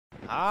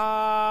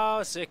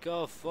How's it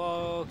go,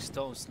 folks?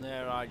 Don't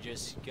snare, I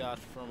just got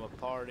from a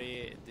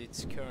party.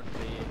 It's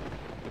currently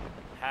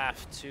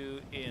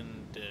 2:30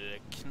 in the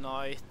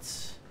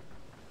night.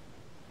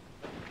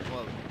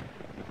 Well,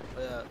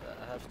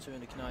 2:30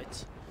 in the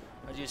night.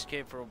 I just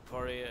came from a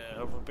party,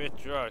 I'm a bit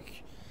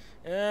drunk.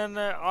 And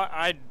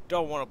I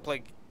don't want to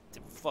play the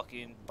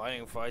fucking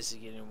Binding of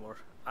Isaac anymore.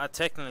 I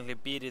technically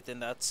beat it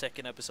in that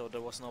second episode that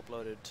wasn't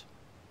uploaded.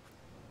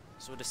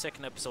 So the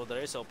second episode that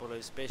is uploaded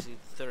is basically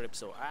the third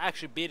episode. I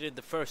actually beat it in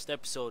the first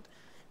episode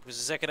because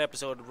the second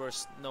episode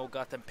was no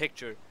goddamn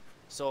picture.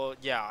 So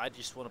yeah, I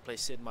just want to play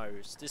Sid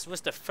Meier's. This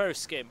was the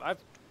first game.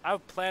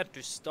 I've planned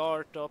to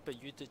start up a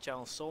YouTube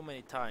channel so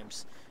many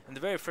times. And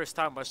the very first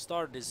time I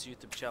started this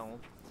YouTube channel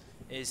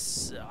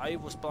is I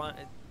was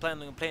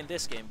planning on playing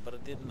this game, but I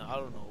didn't. I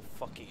don't know.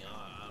 Fucking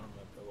I don't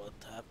remember what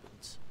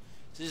happened.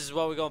 So this is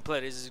what we're gonna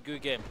play. This is a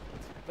good game,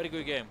 very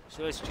good game.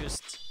 So let's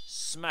just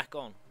smack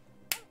on.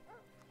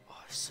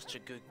 Such a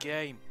good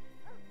game.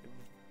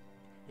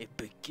 It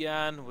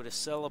began with a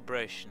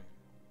celebration.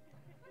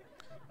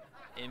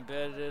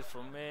 Embedded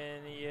for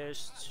many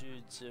years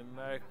to the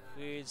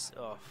markets.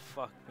 Oh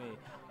fuck me.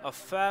 A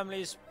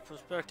family's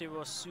perspective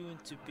was soon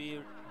to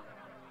be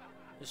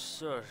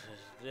restored.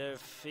 Their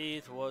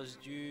fate was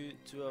due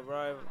to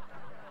arrive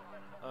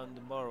on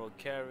the morrow,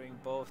 carrying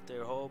both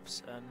their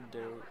hopes and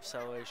their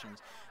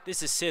salvations.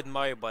 This is Sid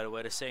Meier, by the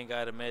way, the same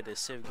guy that made the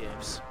Civ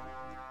games.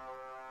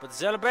 But the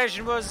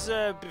celebration was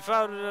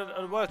befounded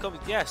on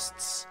welcomed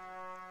guests.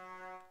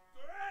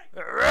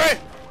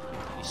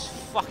 This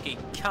fucking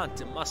cunt,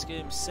 the Musket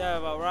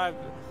himself arrived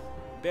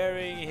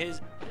bearing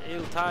his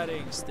ill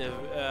tidings. The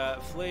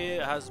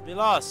fleet has been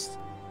lost,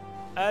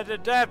 and the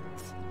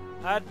depth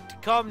had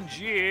come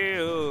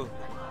due.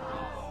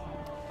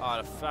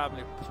 The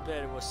family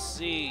was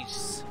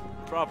seized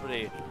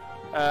property,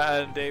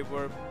 and they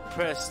were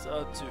pressed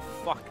to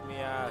fuck me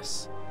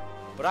ass.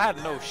 But I had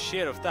no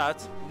shit of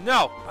that.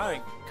 No! I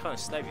ain't gonna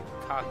slap you,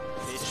 cock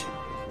bitch.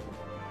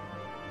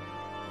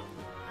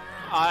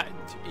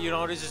 You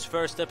know, this is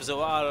first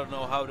episode. I don't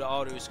know how the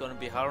audio is gonna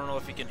be. I don't know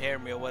if you can hear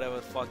me or whatever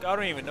the fuck. I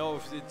don't even know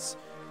if it's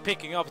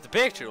picking up the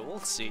picture. We'll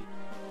see.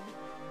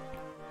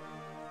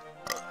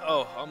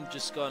 Oh, I'm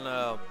just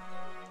gonna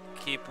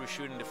keep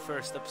reshooting the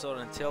first episode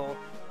until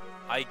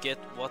I get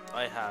what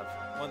I have.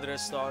 When did I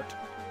start?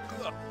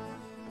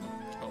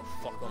 Oh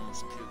fuck, I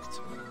almost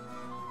puked.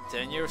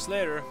 10 years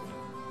later.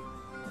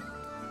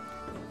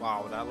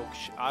 Wow, that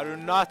looks I do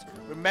not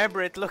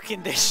remember it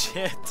looking this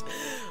shit.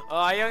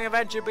 A young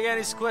adventurer began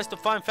his quest to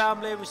find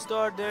family and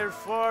restore their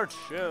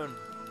fortune.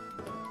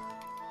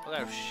 Look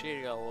how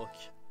shitty I look.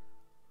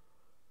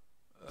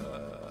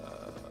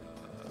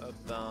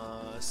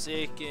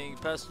 Seeking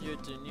passenger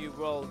to new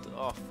world.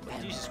 Oh,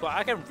 Jesus Christ,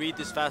 I can read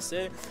this fast.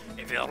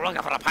 If you're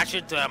looking for a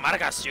passenger to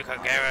Americas, you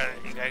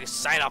can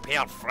sign up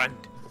here,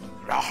 friend.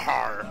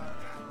 Rawr.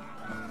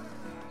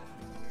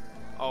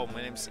 Oh,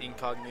 my name's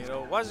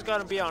Incognito. What's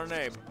gonna be our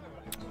name?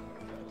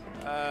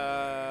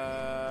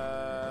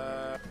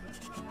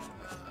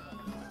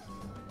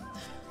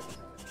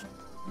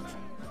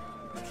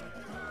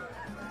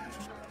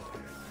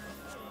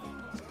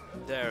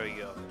 There we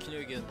go.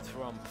 Knugen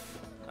Trump.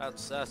 That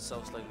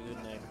sounds like a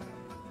good name.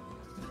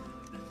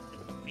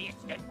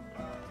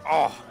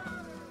 Oh,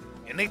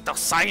 you need to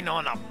sign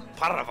on a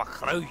part of a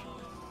crew.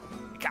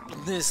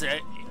 Captain is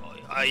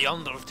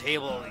yonder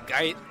table.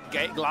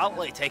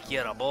 Gladly take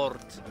you aboard.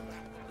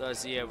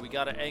 Because yeah, we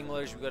got the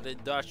English, we got the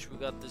Dutch, we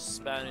got the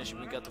Spanish,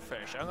 we got the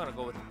French. I'm gonna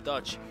go with the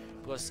Dutch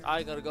because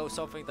I gotta go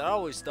something that I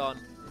always done.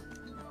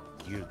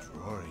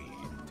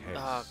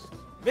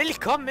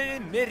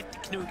 Willkommen mit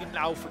Knugen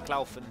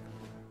Laufen.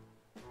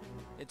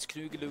 It's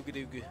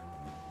Knugelugeduge.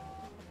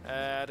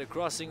 The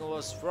crossing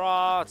was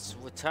fraught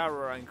with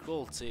terror and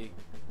cruelty.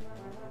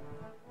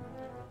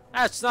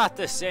 That's not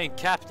the same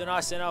captain I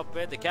sent up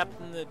with. The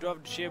captain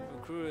drove the ship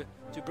and crew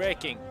to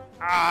breaking.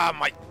 Ah,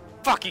 my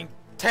fucking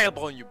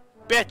tailbone, you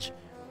bitch!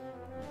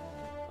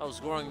 I was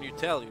growing your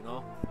tail, you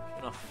know.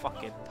 You know,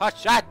 fucking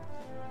touch that!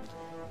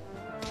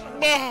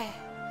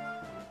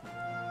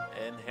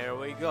 And here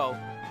we go.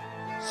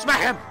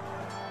 Smack him!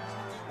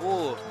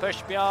 Ooh,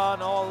 push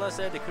beyond all this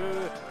at the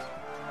crew.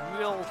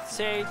 Real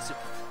saints.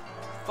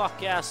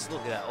 Fuck ass,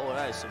 look at that. Oh,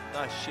 that is some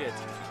nice shit.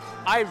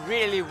 I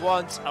really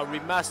want a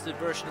remastered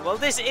version. Well,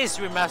 this is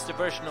a remastered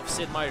version of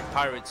Sid Meier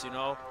Pirates, you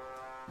know.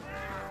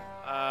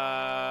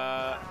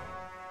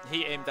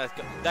 He aimed that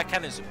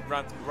cannon is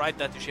right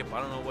at the ship. I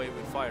don't know where he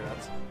would fire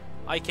at.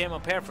 I came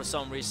up here for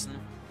some reason.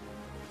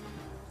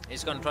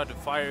 He's gonna try to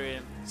fire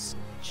in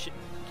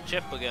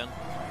ship again.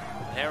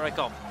 Here I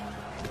come.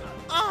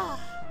 Ah!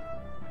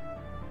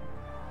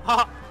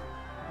 Ha!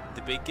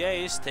 The big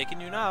gay is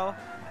taking you now.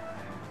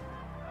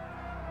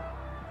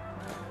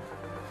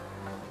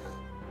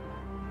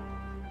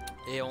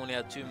 He only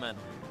had 2 men.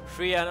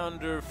 Free and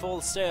under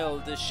full sail,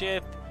 the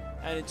ship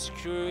and its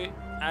crew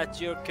at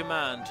your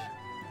command.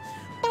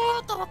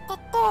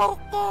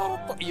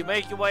 You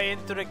make your way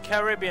into the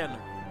Caribbean.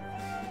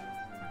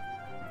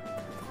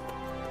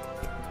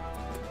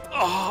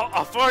 Oh,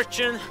 a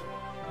fortune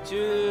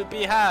to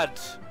be had.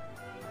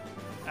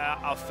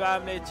 A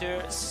family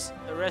to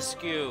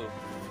rescue.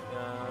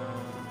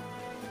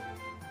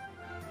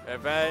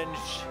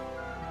 Revenge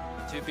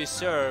to be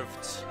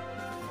served.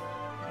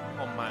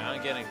 Oh my,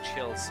 I'm getting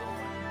chills. Oh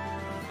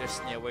my,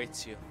 destiny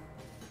awaits you.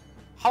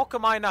 How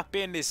come I not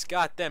be in this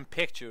goddamn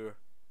picture?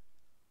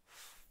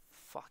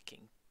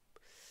 Fucking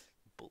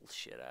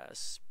bullshit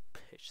ass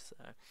bitch.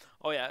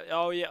 Oh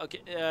yeah,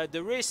 okay.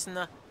 The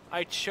reason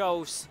I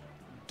chose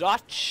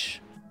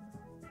Dutch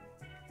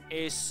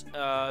is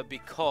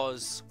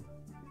because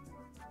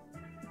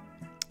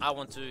I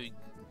want to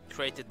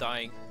create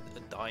a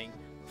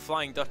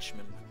Flying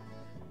Dutchman.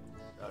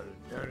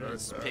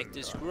 Let's pick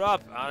this screw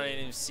up. I didn't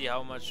even see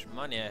how much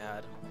money I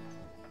had.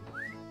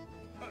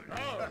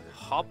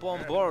 Hop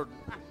on board,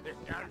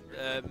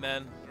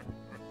 man.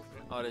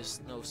 Oh,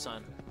 there's no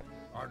sign.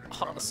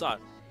 Oh,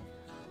 sorry.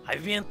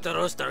 I've been to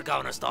Rooster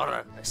Gonna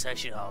Starter, a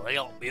section of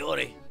real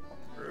beauty.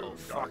 Oh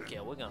fuck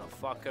yeah, we're gonna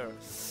fuck her.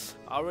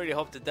 I really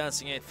hope the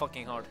dancing ain't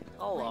fucking hard.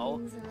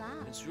 Hello.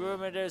 It's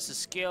rumored there's a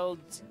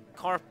skilled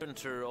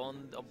carpenter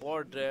on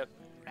aboard the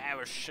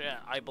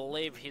I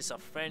believe he's a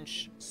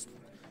French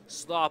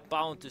slop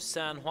bound to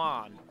San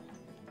Juan.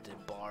 The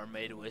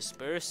barmaid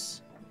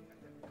whispers.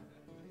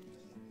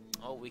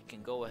 Oh, we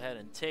can go ahead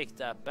and take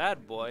that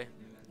bad boy.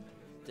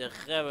 The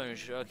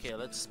revenge. Okay,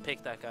 let's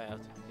pick that guy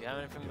out. Do you have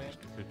anything for me?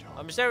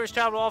 A mysterious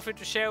traveler offered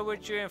to share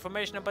with you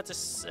information about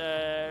this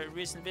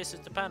recent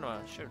visit to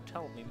Panama. Sure,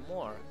 tell me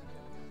more.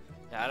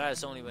 Yeah, that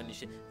is only when you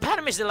see.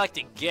 Panama is like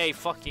the gay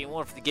fucking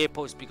one of the gay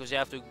posts because you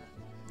have to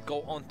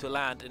go onto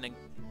land and then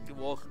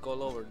walk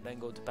all over and then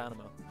go to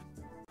Panama.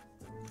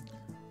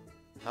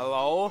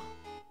 Hello?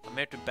 I'm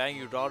here to bang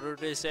your daughter,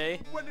 they say.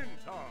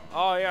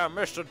 Oh yeah,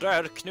 Mr.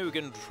 Dad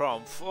Knugen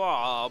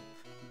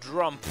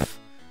Drumpf.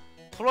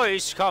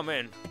 Please come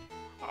in.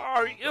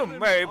 You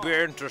may be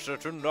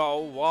interested to know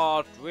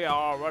what we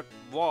are at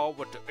war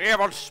with the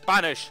evil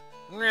Spanish.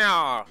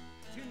 Yeah.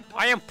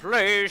 I am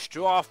pleased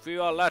to offer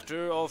you a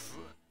letter of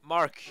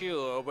marque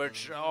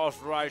which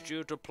authorizes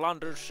you to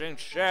plunder sink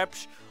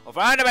ships of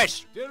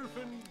enemies.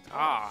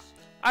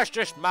 As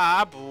this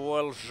map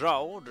will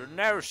show, the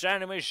nearest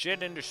enemy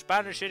ship in the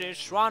Spanish city is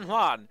San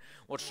Juan,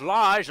 which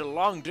lies a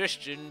long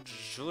distance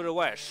to the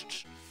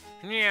west.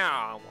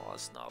 Yeah, well,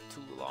 it's not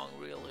too long,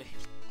 really.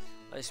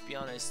 Let's be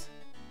honest.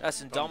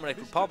 That's in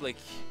Dominican Republic.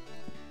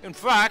 In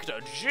fact,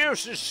 a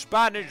juicy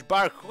Spanish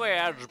barque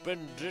has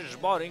been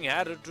this morning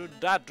headed to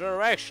that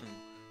direction.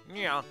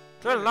 Yeah,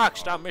 till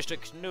next time, Mr.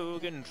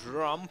 Knugen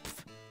Trump.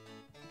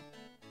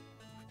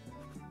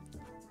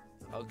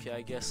 Okay,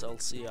 I guess I'll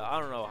see. I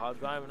don't know. How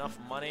do I have enough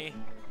money?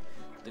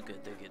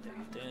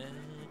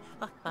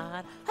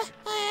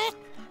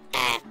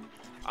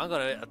 I'm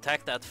gonna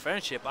attack that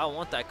friendship. I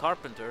want that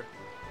carpenter.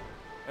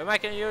 Am I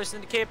gonna use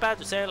in the keypad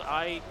to sail?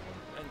 I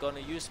am gonna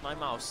use my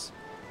mouse.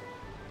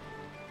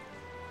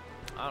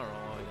 I don't know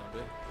what I'm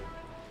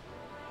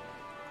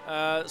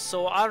gonna do.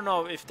 So I don't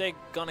know if they're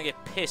gonna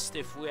get pissed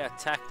if we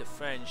attack the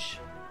French.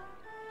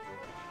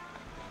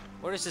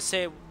 Where does it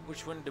say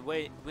which one the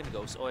wind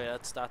goes? Oh yeah,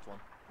 that's that one.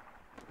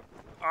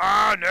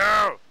 Oh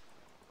no!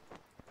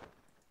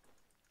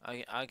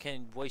 I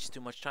can't waste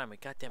too much time.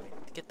 God damn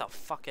it! Get the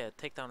fuck out!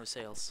 Take down the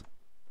sails.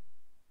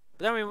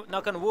 But then we're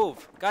not gonna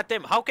move. God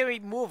damn! How can we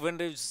move when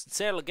there's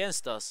sail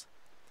against us?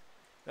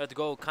 We have to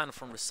go kind of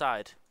from the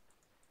side.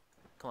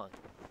 Come on,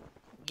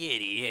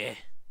 get here.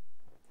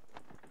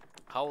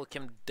 How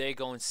can they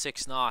go in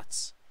 6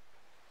 knots?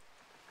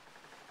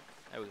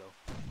 There we go.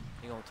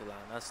 You're going to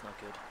land. That's not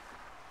good.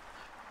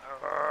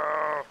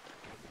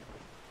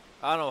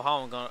 I don't know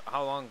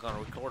how long I'm gonna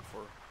record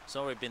for. It's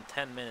already been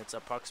 10 minutes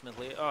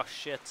approximately. Oh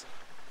shit.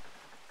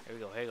 Here we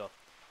go, here we go.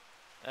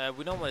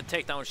 We don't want to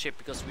take down ship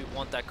because we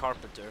want that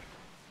carpenter.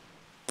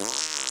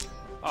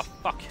 Oh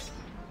fuck.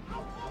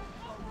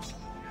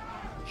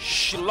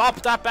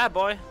 Slop that bad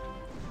boy.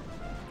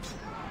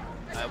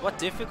 What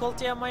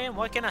difficulty am I in?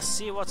 Why can't I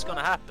see what's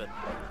gonna happen?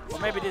 Or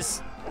maybe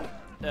this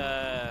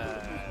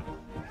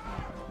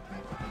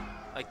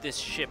like this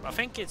ship. I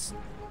think it's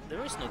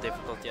there is no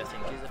difficulty, I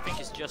think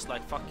it's just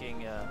like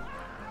fucking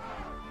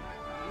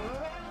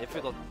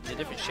difficult. The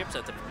different ships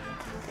at the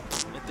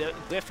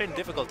different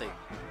difficulty.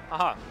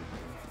 Aha.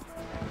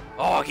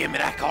 Oh, give me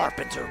that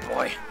carpenter,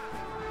 boy.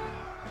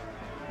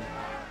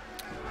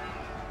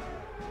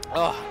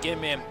 Oh, give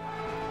me him.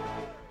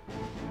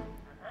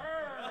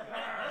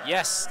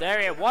 Yes,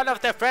 there he is. One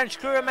of the French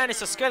crewmen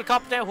is a skilled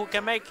captain who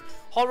can make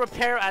hull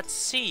repair at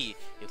sea.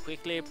 He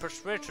quickly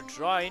persuaded to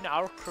join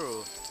our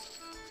crew.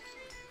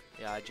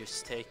 Yeah, I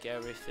just take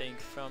everything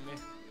from you.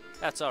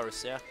 That's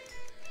ours, yeah.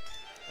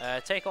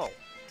 Take all.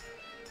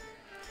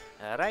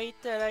 Right,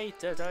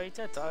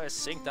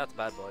 sink that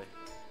bad boy.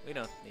 We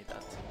don't need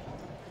that.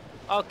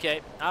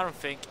 Okay, I don't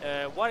think.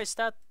 What is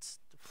that?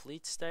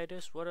 Fleet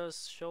status? What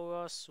does show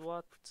us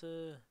what?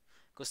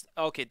 Cause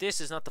okay, this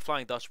is not the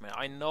Flying Dutchman.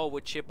 I know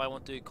which ship I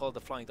want to call the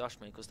Flying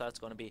Dutchman because that's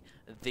gonna be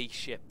the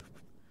ship.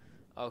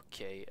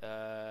 Okay,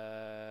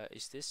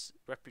 is this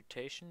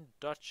reputation?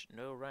 Dutch,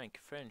 no rank.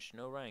 French,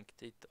 no rank.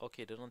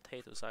 Okay, they don't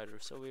hate us either,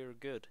 so we're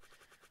good.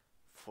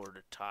 for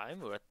the time.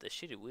 We're at the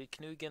shitty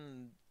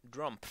Knugen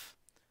Drumpf.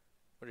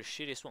 We're the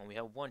shittiest one. We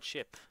have one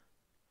ship.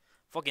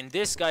 Fucking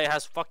this guy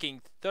has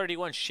fucking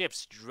 31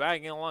 ships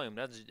dragging along him.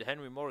 That's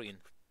Henry Morgan.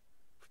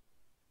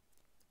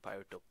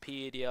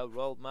 Piratopedia,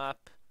 world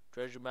map,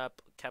 treasure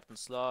map,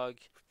 captain's log,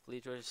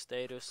 fleet treasure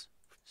status.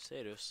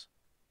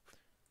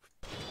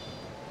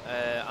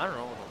 I don't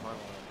know what the fuck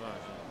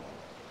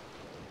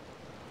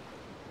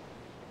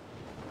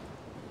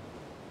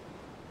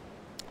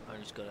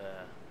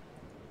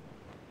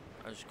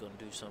I'm just gonna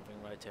do something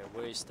right here.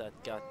 Where is that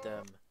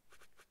goddamn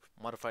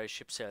modify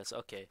ship sails?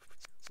 Okay,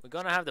 we're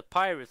gonna have the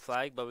pirate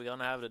flag, but we're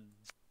gonna have the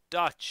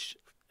Dutch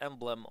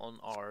emblem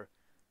on our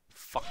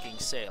fucking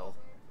sail.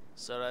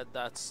 So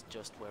that's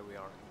just where we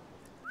are.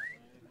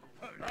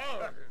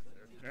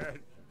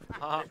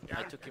 Haha,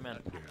 I took him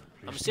in.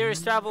 A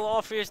mysterious travel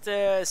offers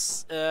to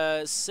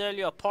sell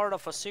you a part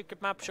of a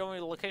secret map showing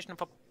the location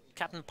of a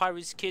Captain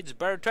Pirate's kid's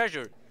buried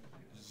treasure.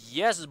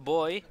 Yes,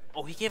 boy.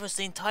 Oh, he gave us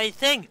the entire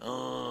thing.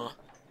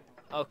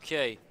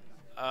 Okay.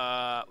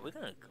 We're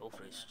gonna go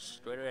for this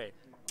straight away.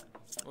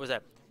 What was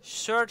that?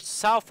 Search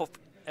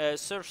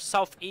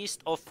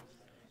southeast of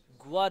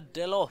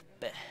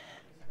Guadeloupe.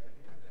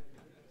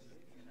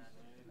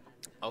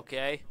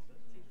 Okay.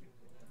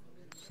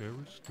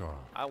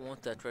 I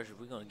want that treasure.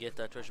 We're gonna get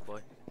that treasure,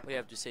 boy. What do you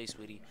have to say,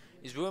 sweetie?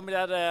 He's rumored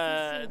that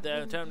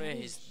the terminal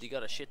he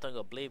got a shit ton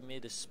of blame me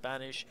the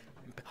Spanish.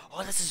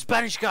 Oh, that's the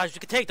Spanish guys. We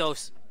can take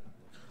those.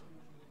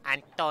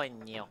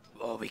 Antonio.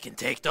 Oh, we can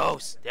take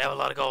those. They have a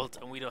lot of gold,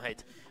 and we don't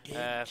hate.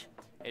 A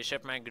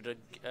shipman could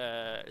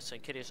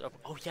St. Kitty's up.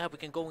 Oh yeah, we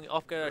can go and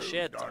upgrade our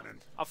shit.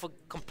 I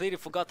completely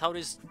forgot how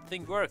this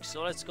thing works.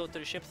 So let's go to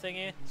the ship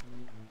thingy.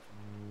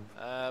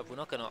 We're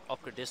not gonna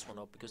upgrade this one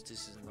up because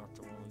this is not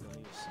the one we're gonna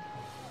use.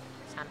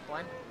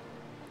 One.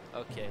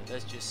 Okay,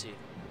 let's just see.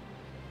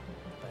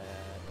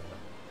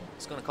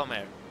 It's gonna come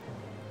here.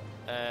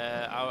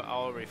 I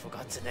already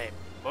forgot the name,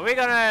 but we're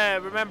gonna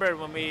remember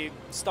when we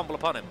stumble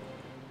upon him.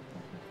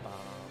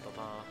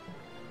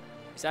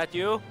 Is that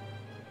you?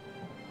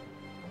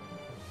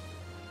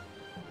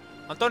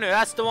 Antonio,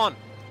 that's the one.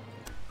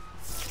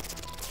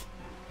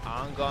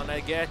 I'm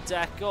gonna get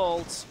that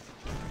gold.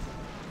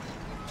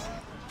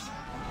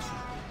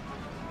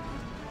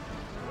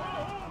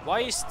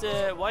 Why is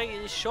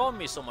it showing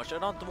me so much? I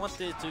don't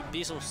want it to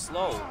be so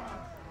slow.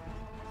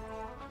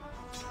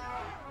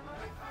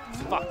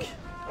 Fuck.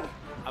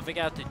 I think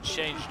I have to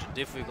change the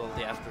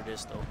difficulty after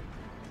this though.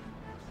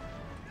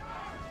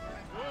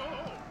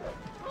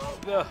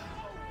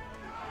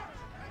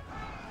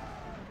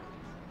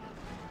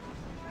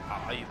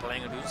 Are you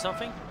planning on doing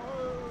something?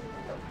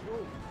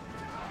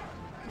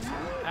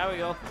 There we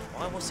go.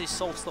 Why was he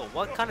so slow?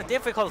 What kind of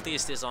difficulty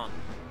is this on?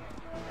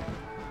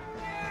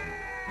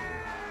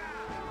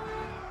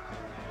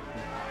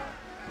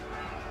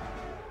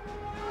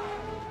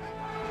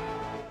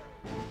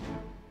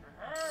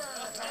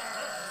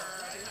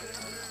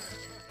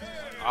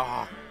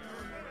 Ah,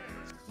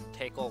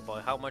 take all,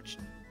 boy. How much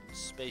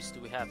space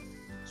do we have?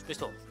 Space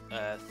total,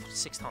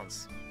 6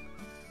 tons.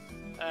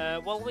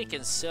 Well, we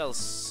can sell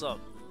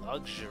some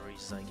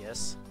luxuries, I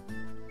guess.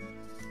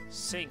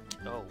 Sink.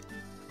 Oh.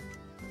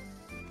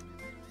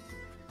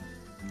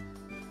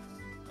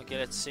 Okay,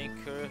 let's sink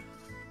her.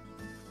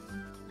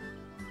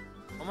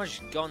 How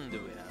much gun do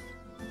we have?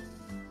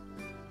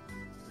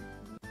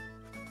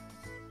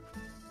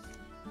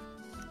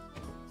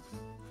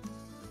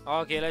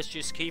 Okay, let's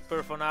just keep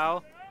her for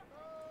now.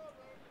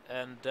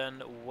 And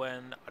then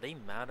when... Are they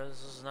mad at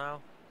us now?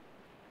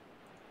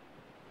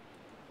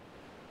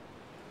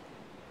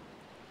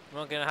 We're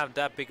not gonna have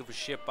that big of a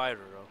ship either,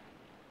 though.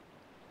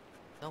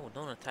 No,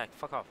 don't attack.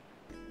 Fuck off.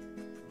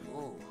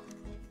 Ooh.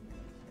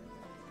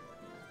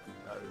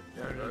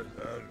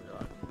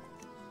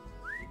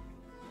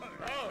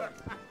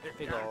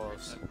 Big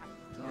olds.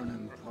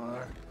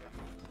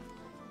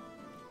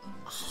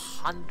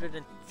 110.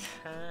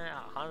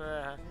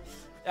 100.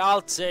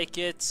 I'll take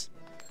it.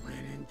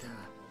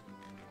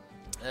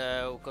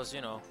 Because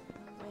you know,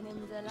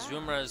 his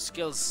rumor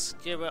skills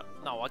give up.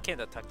 No, I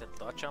can't attack the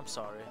Dutch. I'm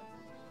sorry.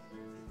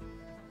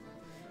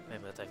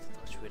 Maybe attack the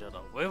Dutch. We don't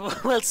know.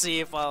 We'll see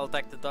if I'll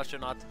attack the Dutch or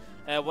not.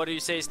 What do you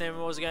say his name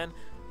was again?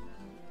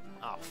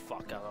 Oh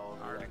fuck! I don't know.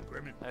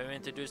 Have you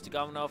introduced the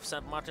governor of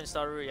St. Martin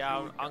Starter?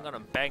 Yeah, I'm gonna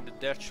bang the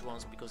Dutch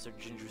ones because they're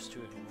gingers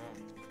too.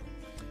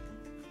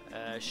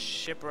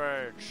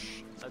 Shipwreck.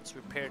 Let's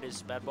repair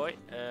this bad boy.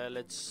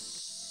 Let's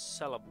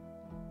sell up.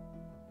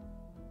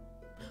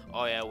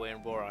 Oh yeah, we're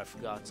in war, I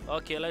forgot.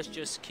 Okay, let's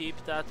just keep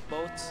that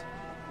boat.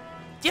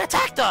 He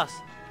attacked us!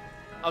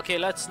 Okay,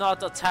 let's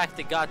not attack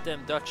the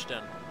goddamn Dutch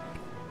then.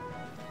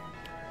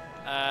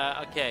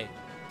 Okay.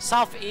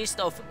 Southeast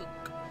of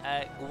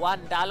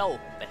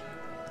Guadeloupe.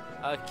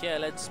 Okay,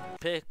 let's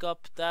pick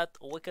up that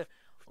wicker.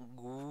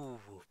 Goo.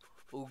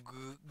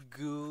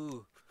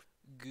 Goo.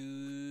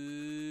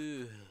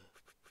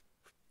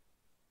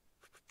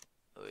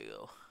 There we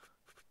go.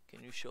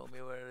 Can you show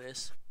me where it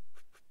is?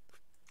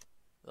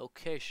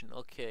 Location,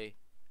 okay.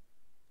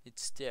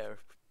 It's there.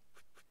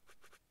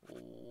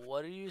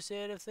 What did you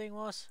say the thing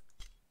was?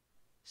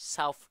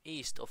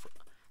 southeast of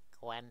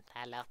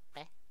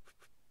Guantalope.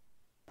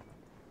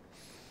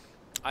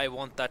 I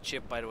want that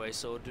ship, by the way,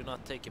 so do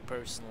not take it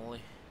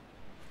personally.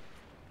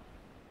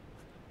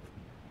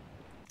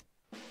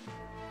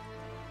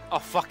 Oh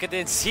fuck, I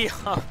didn't see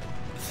how.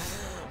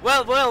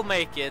 Well, we'll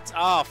make it.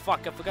 Oh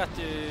fuck, I forgot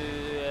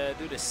to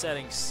do the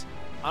settings.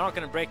 I'm not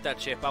gonna break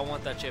that ship. I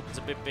want that ship. It's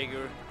a bit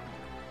bigger.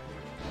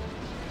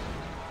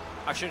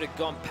 I should have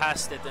gone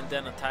past it and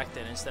then attacked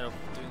it instead of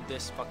doing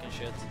this fucking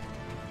shit.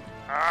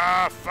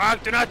 Ah,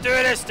 fuck, do not do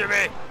this to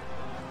me!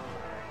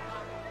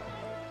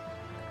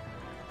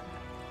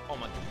 Oh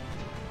my.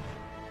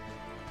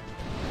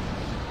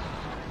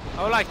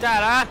 Oh, like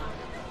that, huh?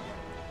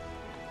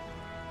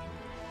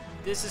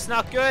 This is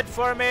not good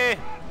for me.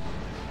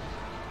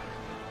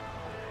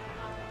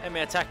 Let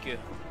me attack you.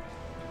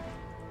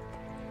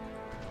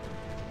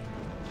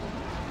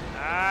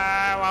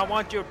 Ah, I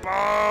want your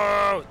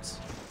boat!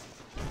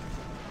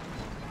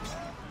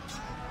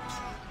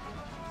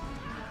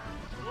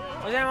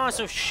 Why is everyone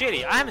so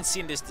shitty? I haven't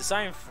seen this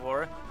design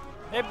before.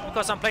 Maybe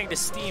because I'm playing the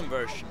Steam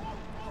version.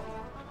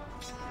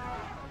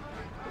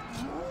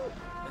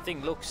 The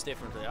thing looks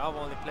differently. I've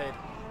only played.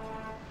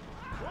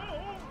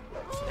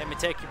 Let me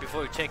take you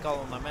before you take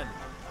all of my men.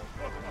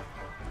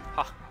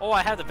 Ha. Oh,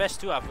 I have the vest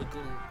too. I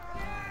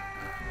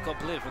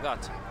completely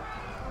forgot.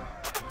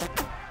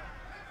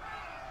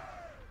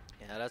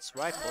 Yeah, that's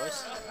right,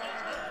 boys.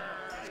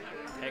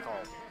 Take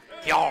all.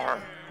 Yarr!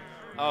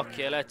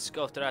 Okay, let's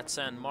go to that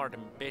San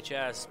Martin, bitch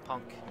ass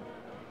punk.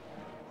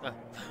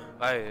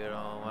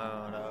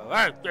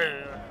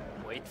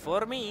 Wait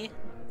for me.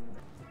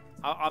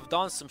 I've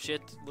done some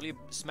shit. Will you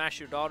smash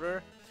your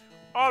daughter?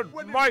 Oh,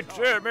 my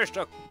dear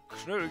Mr.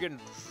 Knugen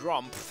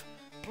Drumpf,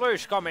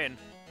 please come in.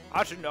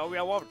 As you know, we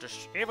are over to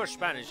evil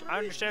Spanish. I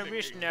understand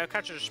recently I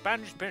catch a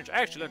Spanish prince.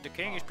 Excellent, the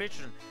king is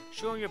pleased and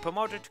soon you're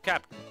promoted to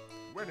captain.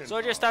 So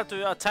I just have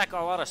to attack a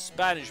lot of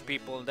Spanish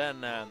people and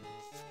then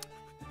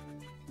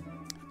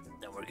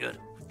we're good.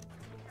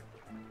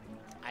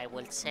 I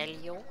will sell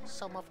you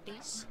some of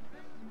these.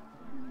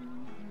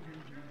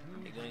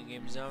 You gonna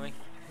give me something?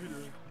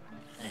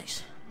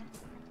 Thanks.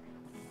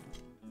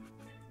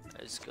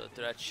 Let's go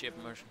to that ship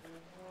merchant.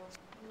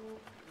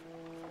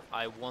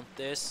 I want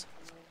this.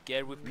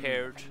 Get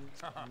repaired.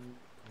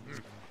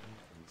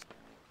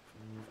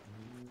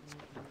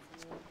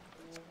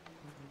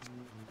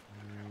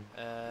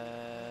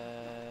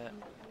 uh,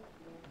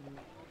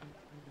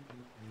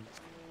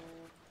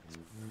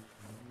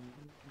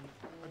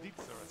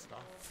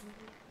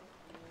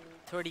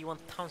 31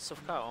 tons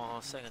of car. Oh,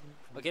 a second.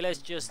 Okay, let's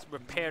just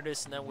repair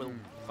this and then we'll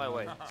fly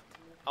away.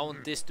 I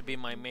want this to be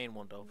my main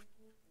one though.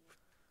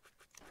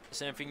 Is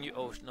there anything new?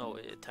 Oh no,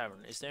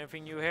 tavern. Is there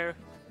anything new here?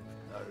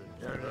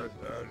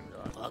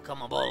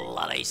 Welcome aboard,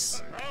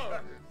 laddies.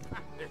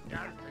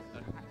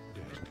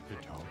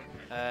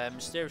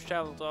 Mysterious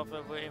travel to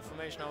offer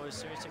information on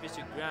his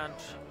Mr.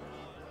 Grant.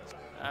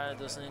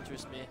 Doesn't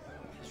interest me.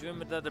 Is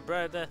rumored that the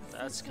bread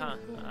that's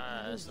kind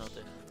that's not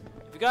it.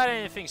 If you got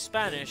anything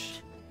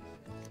Spanish,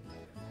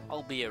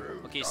 I'll be here.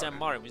 Okay, San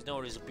Martin, we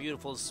know there's a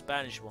beautiful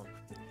Spanish one.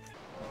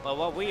 But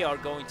what we are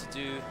going to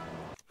do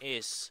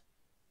is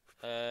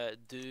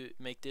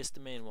make this the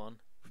main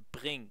one.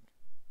 Brig.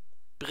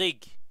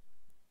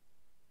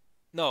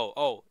 No,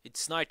 oh,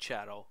 it's Night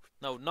Shadow.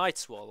 No, Night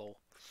Swallow.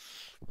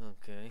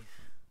 Okay.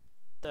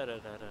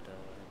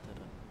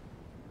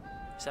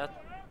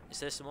 Is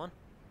this the one?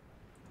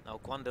 No,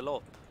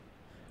 Guandeloupe.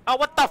 Oh,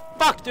 what the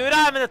fuck, dude?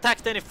 I haven't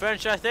attacked any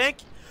French, I think.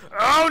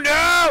 Oh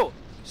no!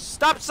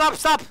 Stop!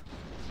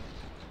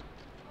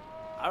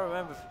 I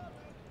remember.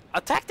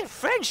 Attack the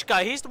French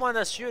guy. He's the one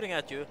that's shooting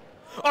at you.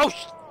 Oh!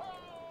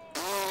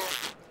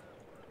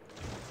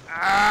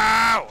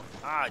 Ow!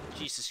 Ah,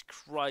 Jesus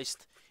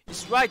Christ.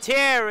 It's right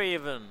here,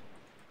 even.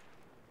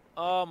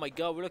 Oh my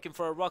god, we're looking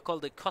for a rock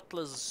called the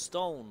Cutlass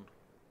Stone.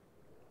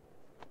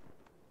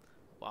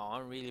 Wow,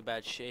 I'm in really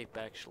bad shape,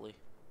 actually.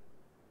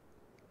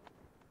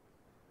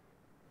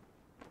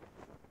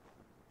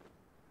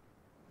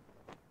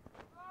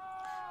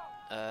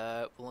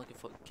 We're looking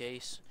for a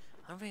case.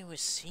 I don't think we've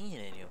seen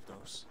any of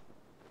those.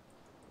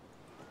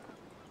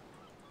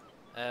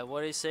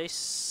 What did it say?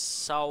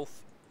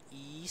 Southeast?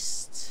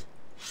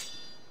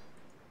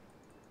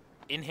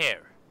 In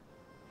here.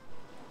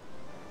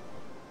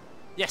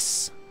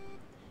 Yes!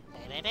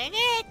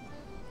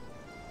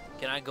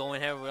 Can I go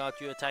in here without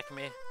you attacking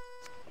me?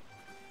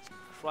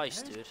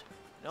 Christ, dude.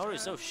 No,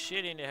 it's so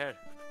shit in here.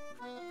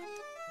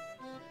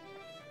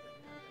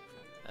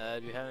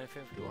 Do you have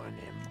anything for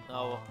him?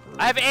 No.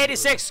 I have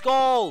 86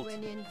 gold!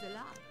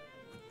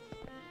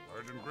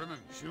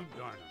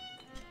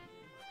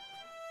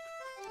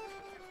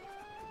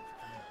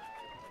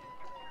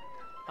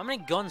 How many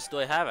guns do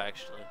I have,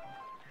 actually?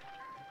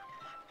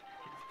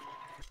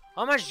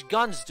 How much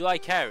guns do I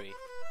carry?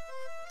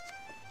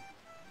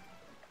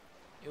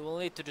 You will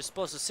need to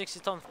dispose of 60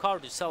 tons of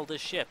cargo to sell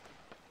this ship.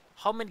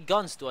 How many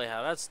guns do I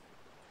have? That's...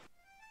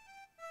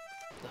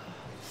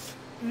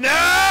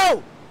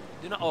 No!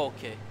 Do not... Oh,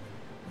 okay.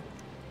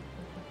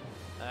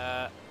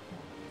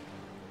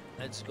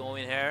 Let's go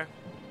in here.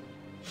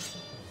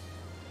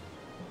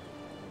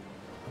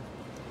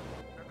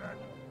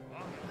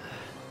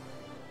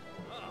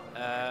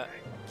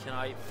 Can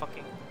I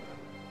fucking...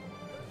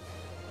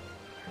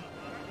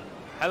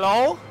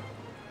 Hello?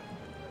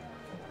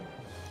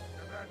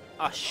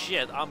 Ah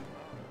shit, I'm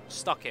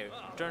stuck here.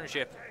 Turn the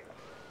ship.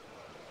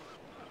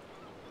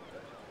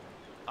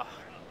 Ah.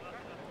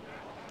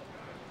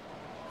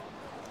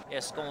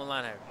 Yes, go on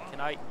land here.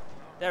 Can I...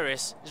 There it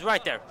is. It's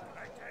right there.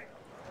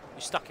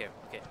 You're stuck here.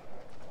 Okay.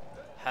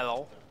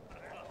 Hello?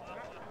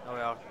 There we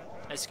are.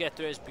 Let's get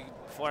to this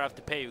before I have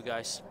to pay you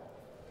guys.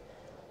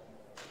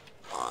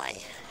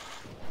 Boy.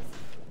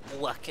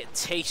 Oh, I can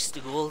taste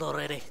the gold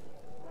already.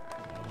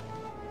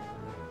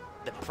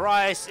 The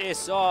price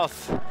is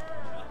off.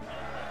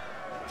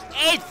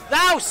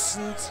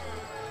 8,000!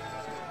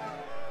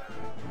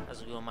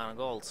 That's a good amount of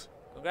gold.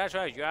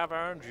 Congratulations, you have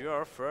earned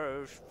your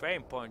first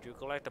fame point. You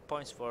collect the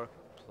points for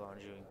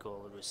plunging in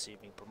gold,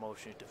 receiving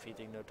promotions,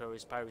 defeating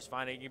notorious pirates,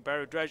 finding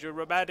buried treasure,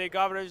 romantic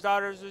governor's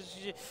daughters.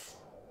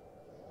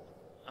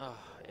 Ah,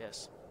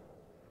 yes.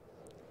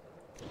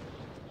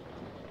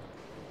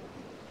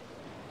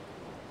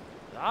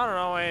 I don't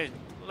know,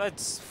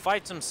 let's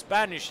fight some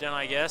Spanish then,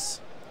 I guess.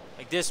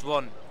 Like this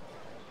one.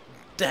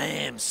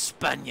 Damn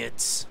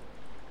Spaniards.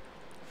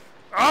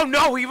 Oh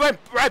no, he went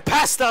right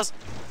past us!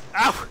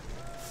 Ow!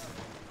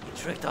 He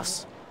tricked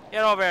us.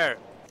 Get over here.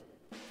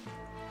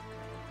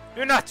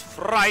 You're not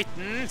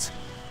frightened.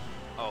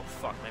 Oh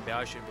fuck, maybe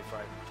I shouldn't be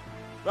frightened.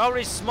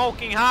 Probably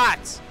smoking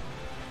hot.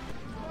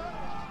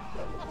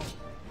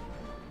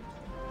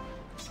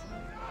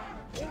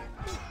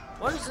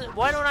 What is it?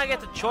 Why don't I get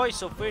the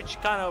choice of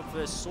which kind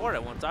of sword I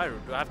want either?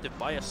 Do I have to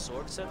buy a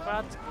sword set for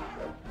that?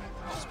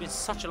 It's been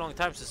such a long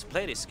time since I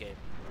played this game.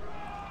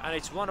 And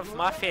it's one of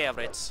my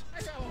favorites.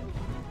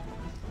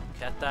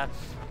 Get that.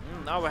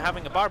 Now we're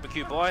having a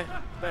barbecue, boy.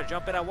 Better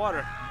jump in that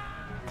water.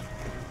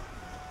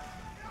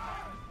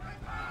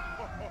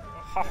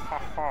 Ha ha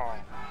ha.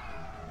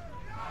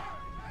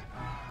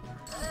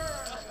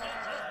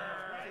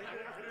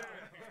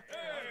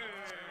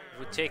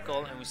 We take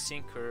all and we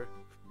sink her.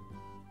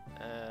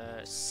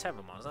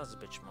 7 months, that's a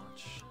bit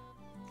much.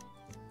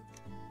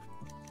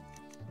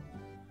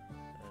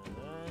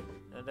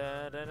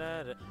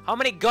 How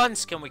many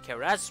guns can we carry?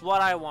 That's what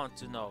I want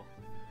to know.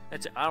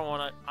 That's it. I don't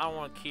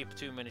want to keep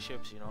too many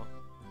ships, you know.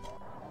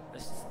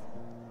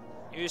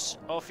 Use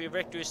of your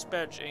victory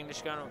speech,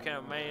 English gun kind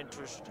of my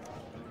interest.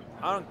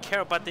 I don't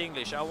care about the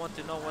English. I want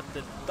to know what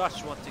the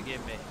Dutch want to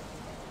give me.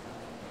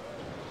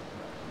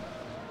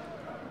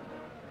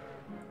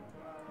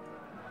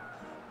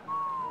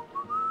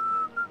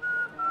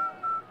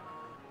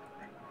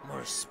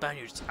 More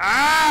Spaniards.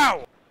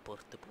 Ow!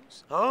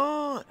 Portables.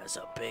 Oh, that's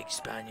a big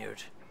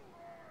Spaniard.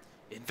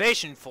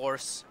 Invasion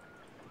force.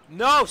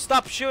 No,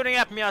 stop shooting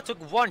at me. I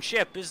took one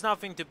ship. There's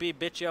nothing to be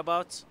bitchy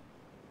about.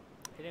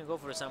 He didn't go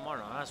for the San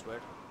Marno. That's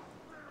weird.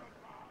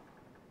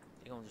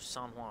 He's going to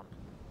San Juan.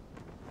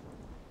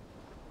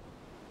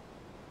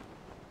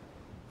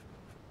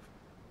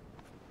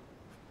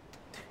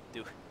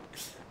 Dude.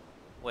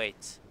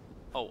 Wait.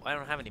 Oh, I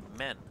don't have any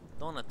men.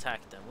 Don't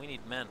attack them. We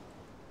need men.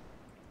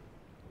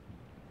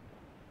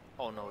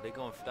 Oh no, they're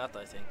going for that,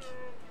 I think.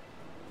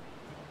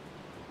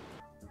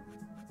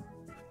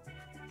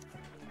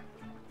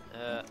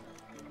 I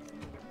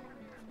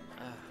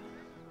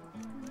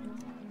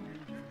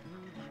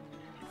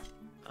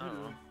don't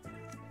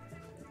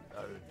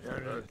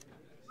know.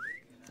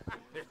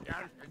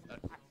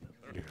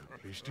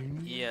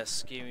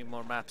 Yes, give me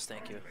more maps,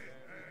 thank you. I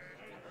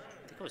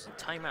think it was in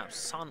timeout.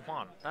 San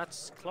Juan.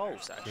 That's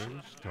close,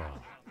 actually.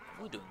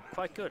 We're doing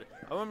quite good.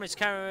 I remember it's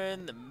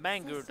carrying the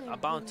mangled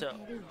about to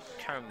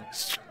carry.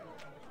 It's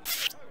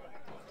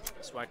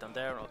right on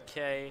there,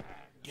 okay.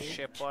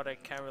 Ship what I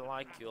carry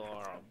like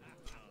your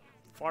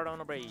fart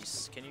on a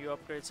breeze. Can you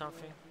upgrade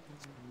something?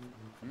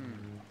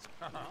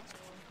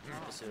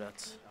 Let's do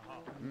that.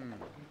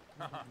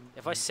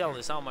 If I sell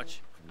this, how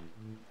much?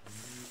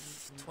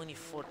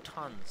 24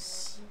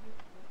 tons.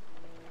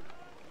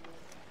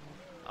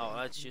 Oh,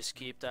 let's just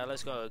keep that.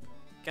 Let's go.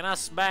 Can I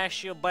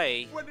smash your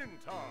bay?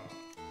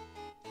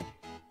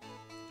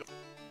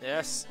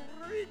 Yes.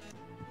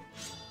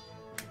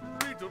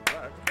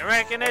 In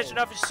recognition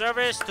of your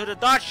service to the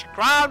Dutch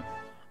crown,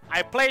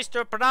 I place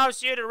to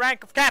pronounce you the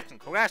rank of captain.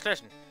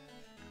 Congratulations.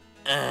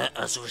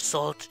 As a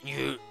result,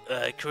 new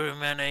crew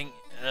manning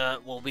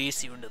will be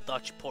easier in the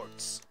Dutch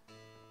ports.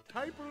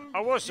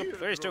 I was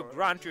pleased to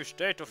grant you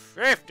state of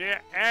 50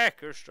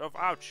 acres of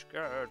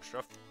outskirts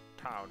of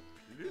town.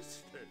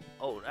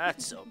 Oh,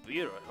 that's so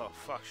beautiful. Oh,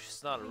 fuck,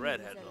 she's not a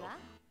redhead, though.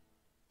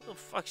 Who the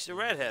fuck's the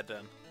redhead,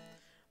 then?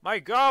 My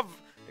gov!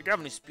 The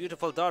governor's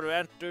beautiful daughter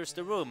enters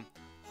the room.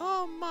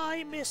 Oh,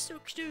 my Mr.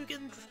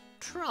 Knugen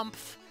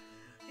Trumpf.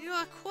 You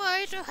are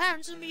quite a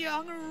handsome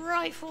young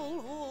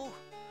rifle. Oh,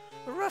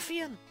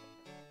 ruffian.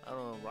 I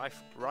don't know,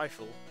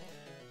 rifle.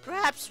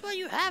 Perhaps when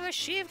you have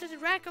achieved the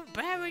rank of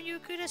baron, you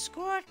could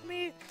escort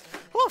me.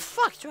 Oh,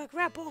 fuck, do I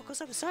grab all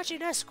because I'm such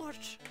an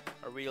escort?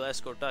 A real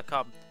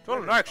escort.com.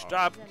 Till next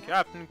stop,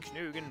 Captain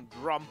Knugen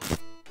Trumpf.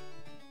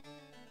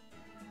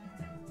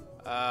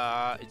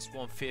 It's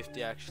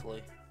 150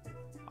 actually.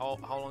 How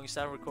long is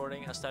that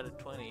recording? I started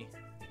 20.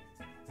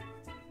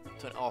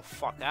 Oh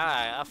fuck,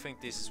 I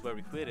think this is where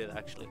we quit it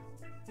actually.